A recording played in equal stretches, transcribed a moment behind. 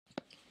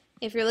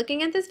If you're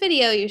looking at this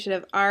video, you should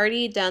have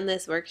already done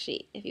this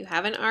worksheet. If you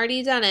haven't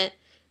already done it,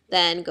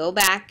 then go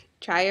back,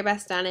 try your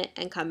best on it,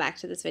 and come back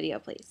to this video,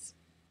 please.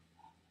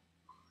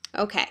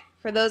 Okay,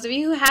 for those of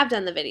you who have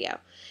done the video,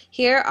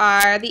 here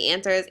are the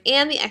answers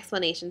and the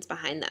explanations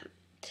behind them.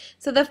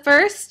 So the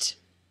first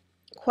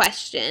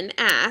question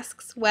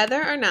asks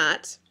whether or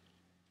not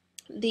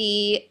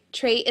the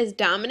trait is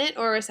dominant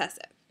or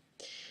recessive.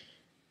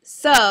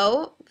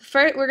 So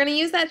first, we're going to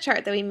use that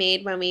chart that we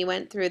made when we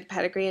went through the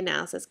pedigree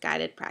analysis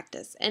guided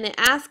practice, and it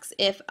asks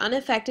if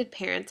unaffected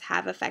parents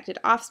have affected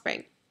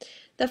offspring.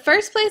 The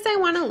first place I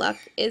want to look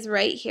is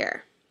right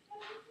here.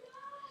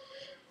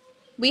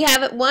 We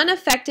have one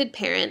affected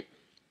parent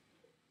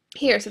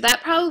here, so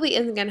that probably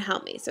isn't going to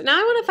help me. So now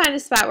I want to find a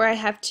spot where I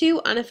have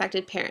two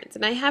unaffected parents,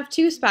 and I have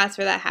two spots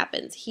where that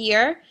happens,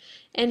 here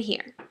and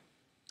here.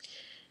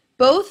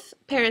 Both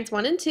parents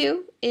 1 and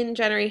 2 in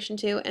generation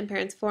 2 and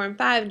parents 4 and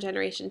 5 in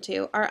generation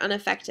 2 are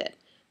unaffected,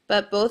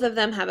 but both of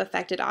them have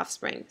affected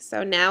offspring.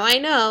 So now I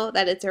know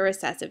that it's a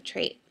recessive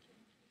trait.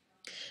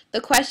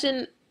 The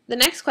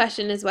next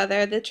question is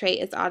whether the trait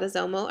is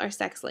autosomal or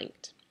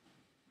sex-linked.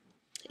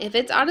 If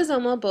it's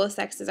autosomal, both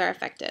sexes are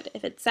affected.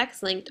 If it's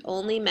sex-linked,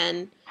 only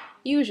men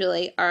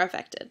usually are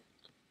affected.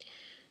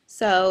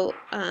 So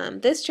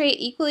this trait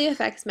equally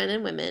affects men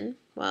and women.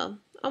 Well,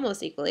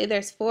 almost equally.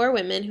 There's 4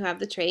 women who have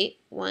the trait,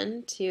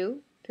 1, 2,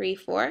 3,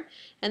 4,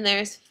 and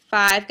there's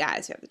 5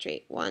 guys who have the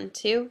trait, 1,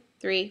 2,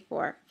 3,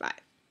 4, 5.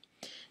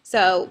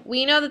 So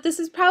we know that this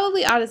is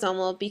probably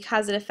autosomal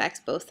because it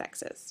affects both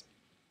sexes.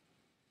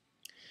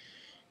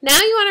 Now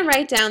you want to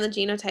write down the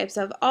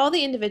genotypes of all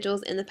the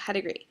individuals in the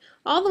pedigree,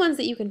 all the ones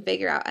that you can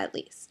figure out at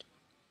least.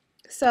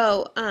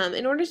 So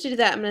in order to do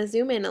that, I'm going to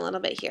zoom in a little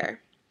bit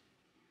here.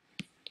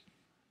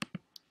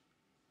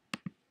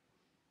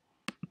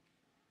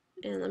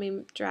 And let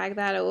me drag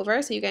that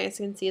over so you guys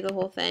can see the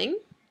whole thing.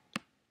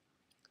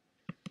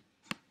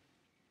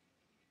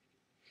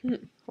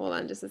 Hold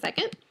on just a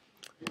second.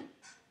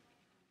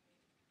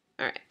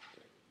 Alright.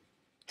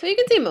 So you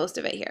can see most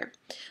of it here.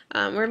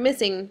 We're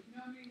missing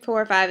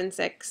 4, 5, and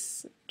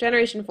 6.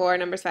 Generation 4,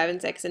 numbers 5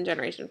 and 6, and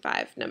Generation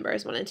 5,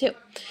 numbers 1 and 2.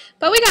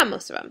 But we got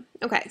most of them.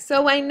 Okay,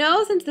 so I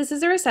know since this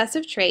is a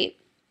recessive trait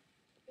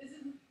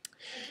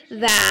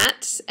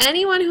that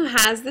anyone who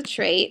has the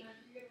trait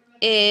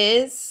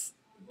is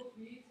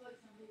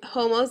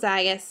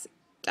homozygous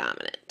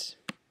dominant.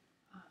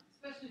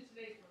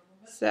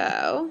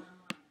 So,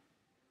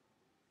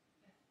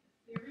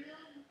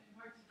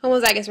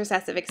 homozygous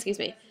recessive, excuse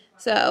me.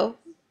 So,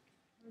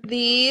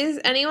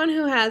 anyone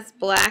who has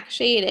black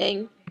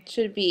shading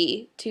should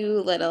be 2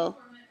 little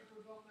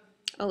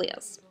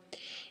alleles.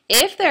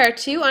 If there are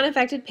 2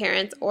 unaffected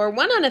parents or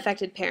 1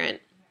 unaffected parent,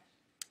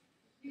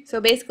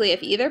 so basically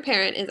if either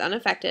parent is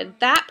unaffected,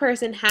 that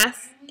person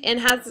has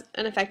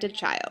an affected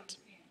child.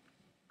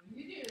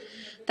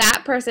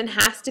 That person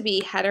has to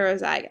be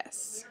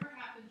heterozygous.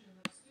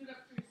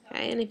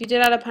 Okay, and if you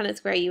did out a Punnett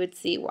square, you would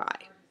see why.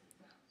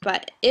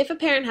 But if a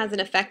parent has an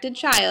affected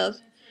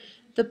child,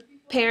 the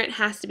parent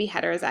has to be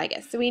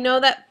heterozygous. So we know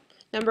that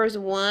numbers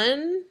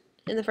 1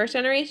 in the first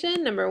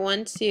generation, number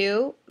 1,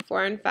 2,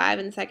 4, and 5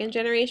 in the second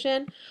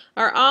generation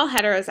are all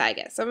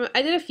heterozygous. So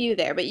I did a few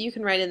there, but you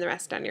can write in the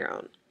rest on your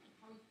own.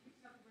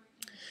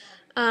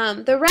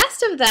 The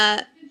rest of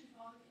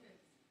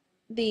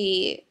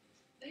the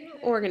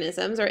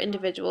organisms or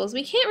individuals,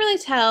 we can't really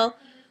tell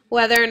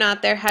whether or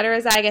not they're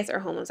heterozygous or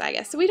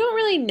homozygous. So we don't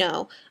really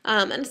know.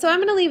 And so I'm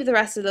going to leave the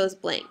rest of those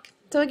blank.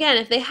 So again,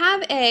 if they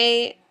have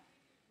a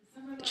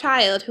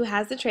child who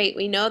has the trait,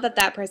 we know that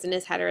that person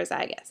is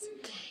heterozygous.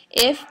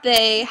 If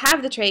they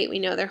have the trait, we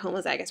know they're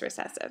homozygous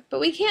recessive. But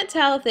we can't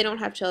tell if they don't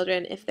have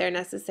children if they're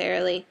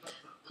necessarily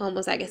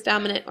homozygous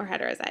dominant or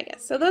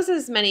heterozygous. So those are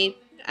as many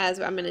as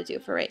I'm going to do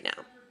for right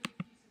now.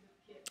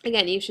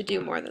 Again, you should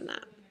do more than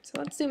that. So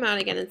let's zoom out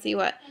again and see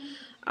what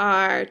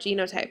our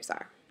genotypes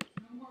are.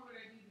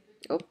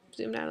 Oh,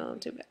 zoomed out a little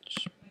too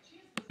much.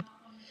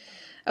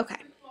 Okay,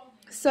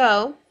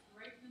 so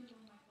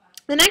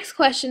the next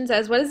question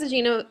says, what is the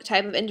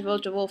genotype of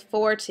individual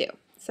 4-2?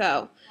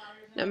 So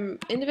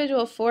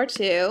individual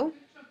 4-2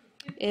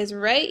 is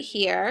right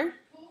here.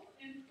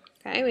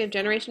 Okay, we have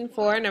generation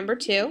 4, number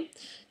 2.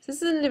 So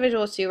this is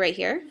individual 2 right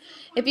here.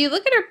 If you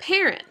look at her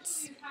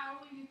parents,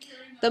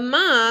 the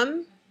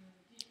mom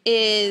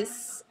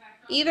is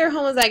either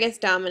homozygous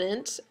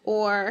dominant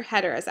or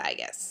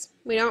heterozygous.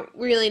 We don't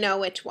really know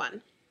which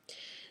one.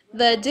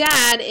 The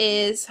dad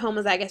is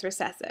homozygous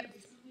recessive.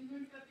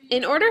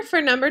 In order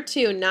for number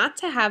 2 not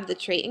to have the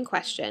trait in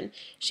question,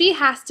 she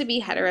has to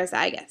be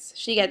heterozygous.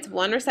 She gets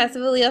 1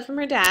 recessive allele from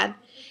her dad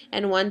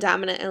and 1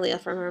 dominant allele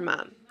from her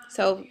mom.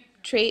 So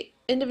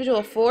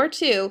individual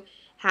 4-2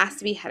 has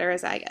to be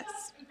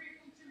heterozygous.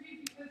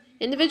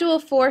 Individual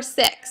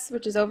 4-6,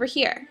 which is over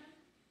here,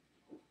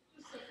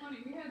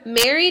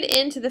 married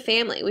into the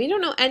family. We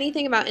don't know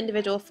anything about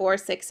individual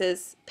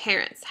 4-6's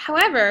parents.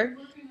 However,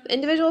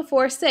 individual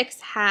 4-6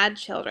 had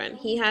children.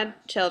 He had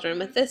children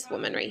with this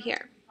woman right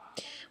here.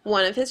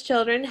 One of his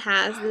children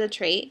has the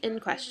trait in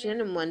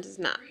question and one does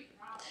not.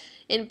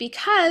 And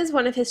because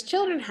one of his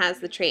children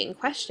has the trait in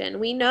question,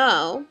 we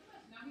know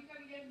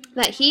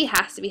that he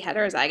has to be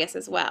heterozygous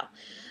as well.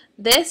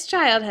 This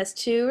child has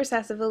 2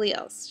 recessive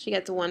alleles. She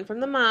gets one from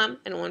the mom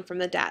and one from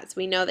the dad. So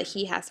we know that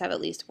he has to have at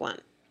least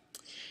one.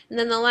 And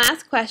then the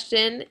last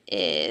question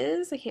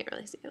is, I can't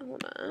really see it,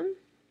 hold on.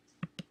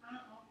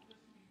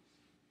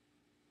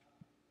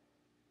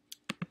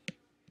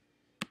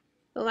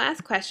 The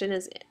last question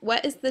is,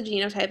 what is the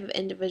genotype of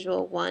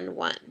individual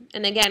 1-1?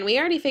 And again, we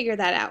already figured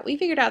that out. We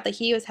figured out that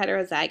he was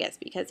heterozygous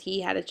because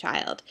he had a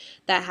child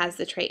that has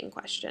the trait in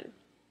question.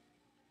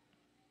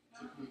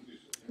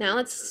 Now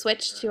let's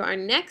switch to our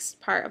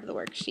next part of the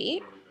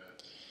worksheet,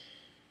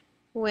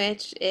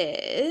 which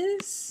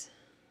is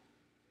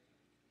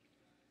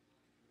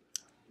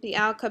the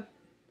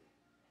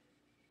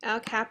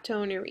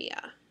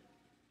alkaptonuria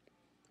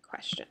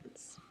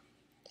questions.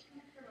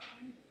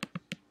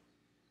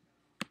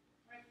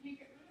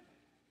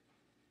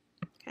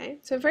 Okay,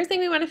 so the first thing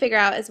we want to figure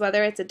out is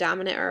whether it's a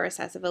dominant or a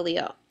recessive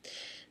allele.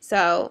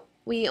 So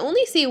we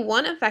only see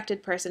one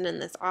affected person in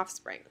this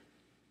offspring.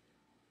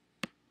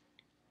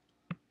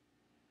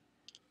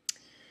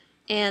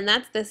 And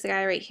that's this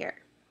guy right here.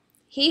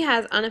 He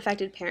has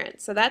unaffected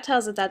parents, so that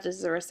tells us that this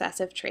is a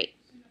recessive trait.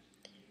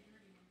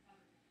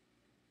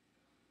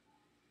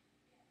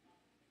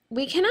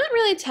 We cannot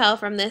really tell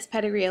from this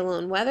pedigree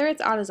alone whether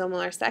it's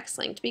autosomal or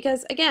sex-linked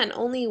because, again,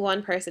 only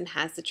one person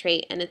has the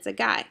trait and it's a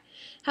guy.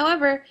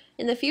 However,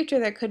 in the future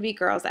there could be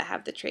girls that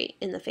have the trait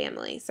in the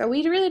family, so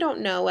we really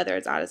don't know whether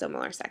it's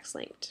autosomal or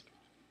sex-linked.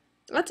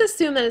 Let's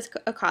assume that it's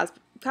caused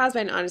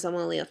by an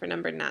autosomal allele for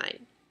number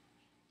 9.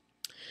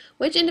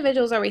 Which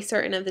individuals are we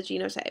certain of the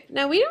genotype?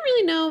 Now, we don't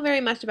really know very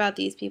much about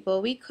these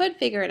people. We could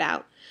figure it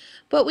out.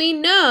 But we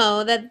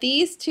know that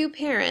these 2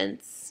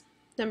 parents,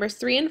 numbers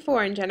 3 and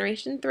 4 in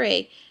generation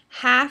 3,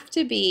 have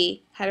to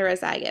be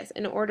heterozygous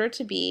in order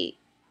to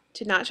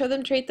not show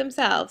them trait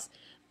themselves,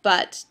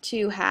 but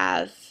to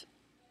have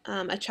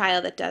a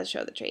child that does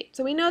show the trait.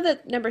 So we know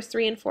that numbers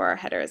 3 and 4 are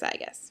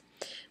heterozygous,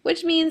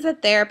 which means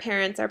that their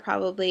parents are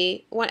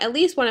probably, at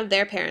least one of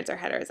their parents are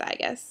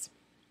heterozygous.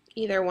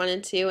 Either 1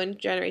 and 2 in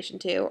generation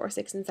 2 or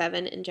 6 and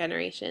 7 in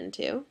generation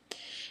 2.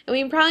 And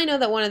we probably know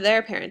that one of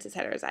their parents is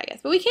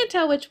heterozygous, but we can't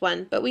tell which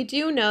one, but we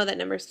do know that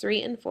numbers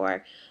 3 and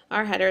 4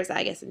 are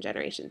heterozygous in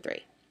generation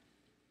 3.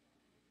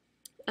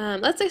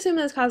 Let's assume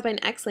that it's caused by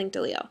an X-linked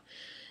allele.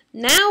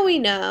 Now we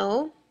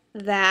know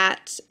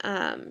that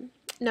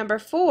number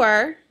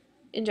 4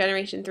 in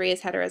generation 3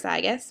 is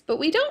heterozygous, but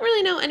we don't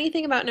really know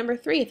anything about number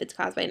 3 if it's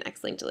caused by an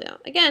X-linked allele.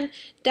 Again,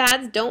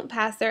 dads don't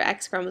pass their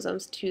X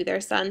chromosomes to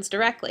their sons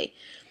directly.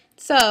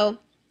 So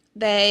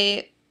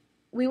we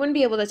wouldn't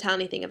be able to tell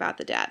anything about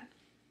the dad.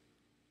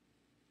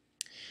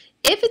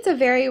 If it's a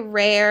very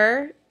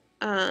rare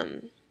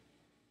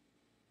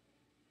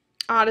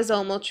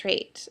autosomal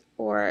trait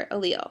or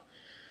allele,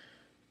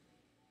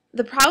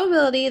 the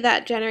probability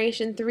that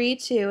generation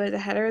 3-2 is a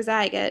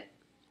heterozygote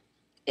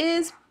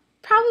is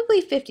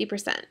probably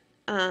 50%.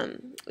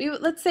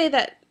 Let's say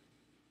that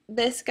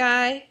this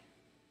guy,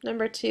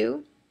 number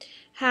 2,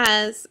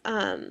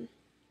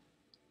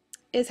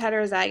 is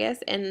heterozygous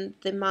and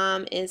the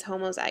mom is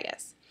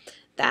homozygous.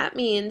 That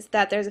means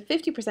that there's a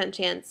 50%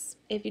 chance,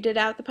 if you did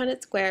out the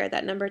Punnett square,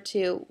 that number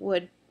 2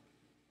 would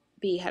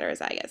be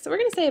heterozygous. So we're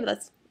going to say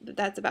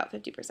that's about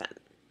 50%.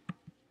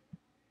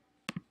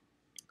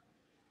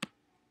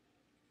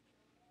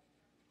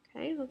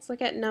 Okay, let's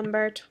look at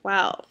number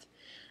 12.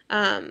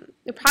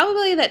 The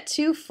probability that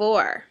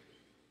 2-4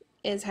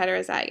 is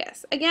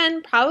heterozygous.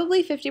 Again,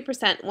 probably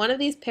 50%. One of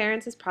these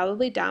parents is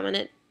probably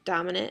dominant,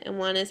 and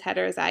one is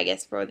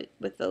heterozygous for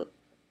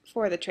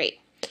the trait.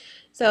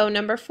 So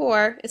number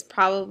 4 is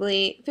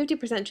probably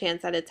 50%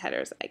 chance that it's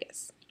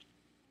heterozygous.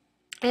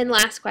 And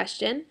last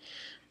question,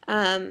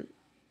 if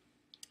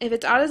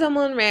it's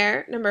autosomal and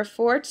rare, number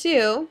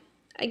 4-2,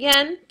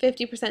 again,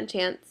 50%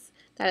 chance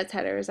that it's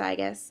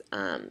heterozygous,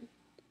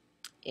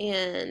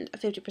 and a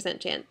 50%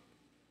 chance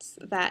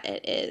that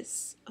it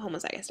is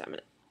homozygous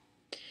dominant.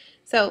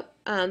 So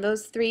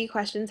those 3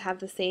 questions have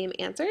the same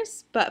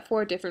answers, but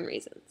for different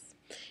reasons.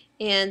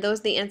 And those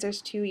are the answers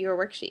to your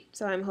worksheet.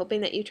 So I'm hoping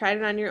that you tried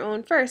it on your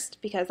own first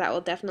because that will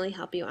definitely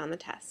help you on the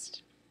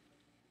test.